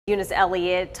Eunice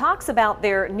Elliott talks about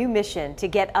their new mission to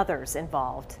get others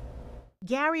involved.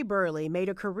 Gary Burley made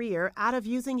a career out of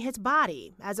using his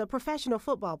body as a professional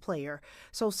football player.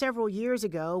 So several years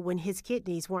ago, when his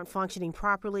kidneys weren't functioning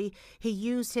properly, he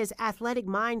used his athletic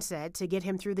mindset to get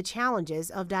him through the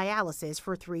challenges of dialysis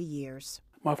for 3 years.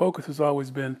 My focus has always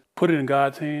been put it in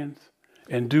God's hands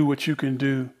and do what you can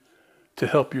do to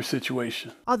help your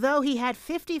situation. Although he had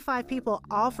 55 people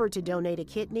offer to donate a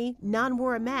kidney, none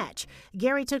were a match.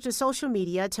 Gary took to social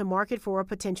media to market for a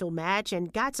potential match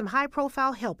and got some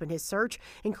high-profile help in his search,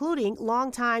 including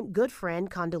longtime good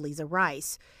friend Condoleezza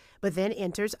Rice. But then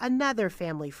enters another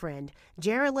family friend,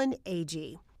 Geraldine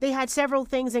Agee. They had several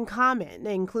things in common,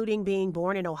 including being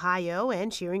born in Ohio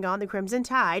and cheering on the Crimson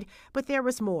Tide, but there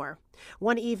was more.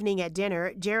 One evening at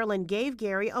dinner, Geraldine gave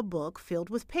Gary a book filled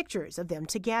with pictures of them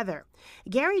together.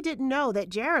 Gary didn't know that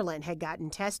Geraldine had gotten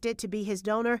tested to be his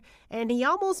donor, and he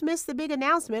almost missed the big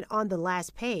announcement on the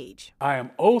last page. I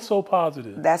am oh so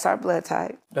positive. That's our blood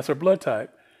type. That's our blood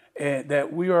type, and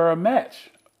that we are a match.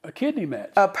 A kidney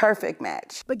match. A perfect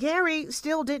match. But Gary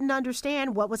still didn't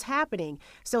understand what was happening,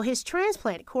 so his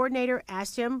transplant coordinator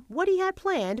asked him what he had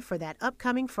planned for that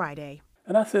upcoming Friday.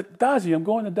 And I said, Daji, I'm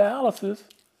going to dialysis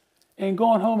and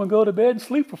going home and go to bed and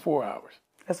sleep for 4 hours.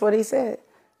 That's what he said.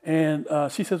 And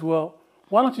she says, well,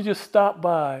 why don't you just stop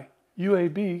by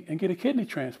UAB and get a kidney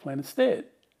transplant instead?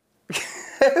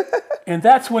 And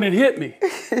that's when it hit me.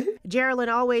 Geraldine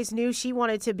always knew she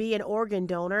wanted to be an organ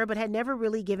donor, but had never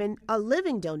really given a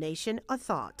living donation a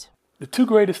thought. The two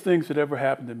greatest things that ever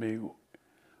happened to me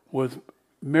was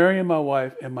marrying my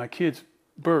wife and my kid's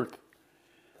birth.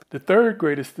 The third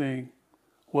greatest thing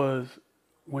was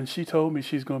when she told me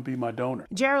she's going to be my donor.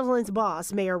 Geraldine's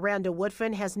boss, Mayor Randall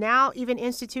Woodfin, has now even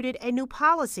instituted a new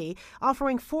policy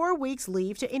offering 4 weeks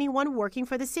leave to anyone working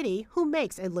for the city who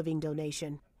makes a living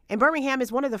donation. And Birmingham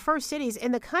is one of the first cities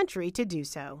in the country to do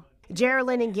so.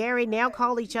 Geraldine and Gary now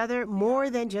call each other more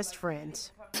than just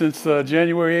friends. Since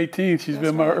January 18th, she's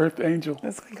been my earth angel.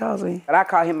 That's what he calls me. But I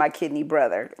call him my kidney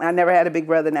brother. I never had a big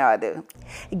brother, now I do.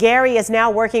 Gary is now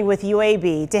working with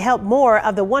UAB to help more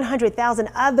of the 100,000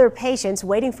 other patients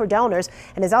waiting for donors,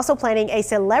 and is also planning a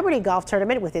celebrity golf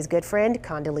tournament with his good friend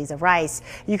Condoleezza Rice.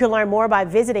 You can learn more by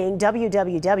visiting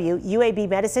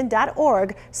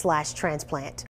www.uabmedicine.org/transplant.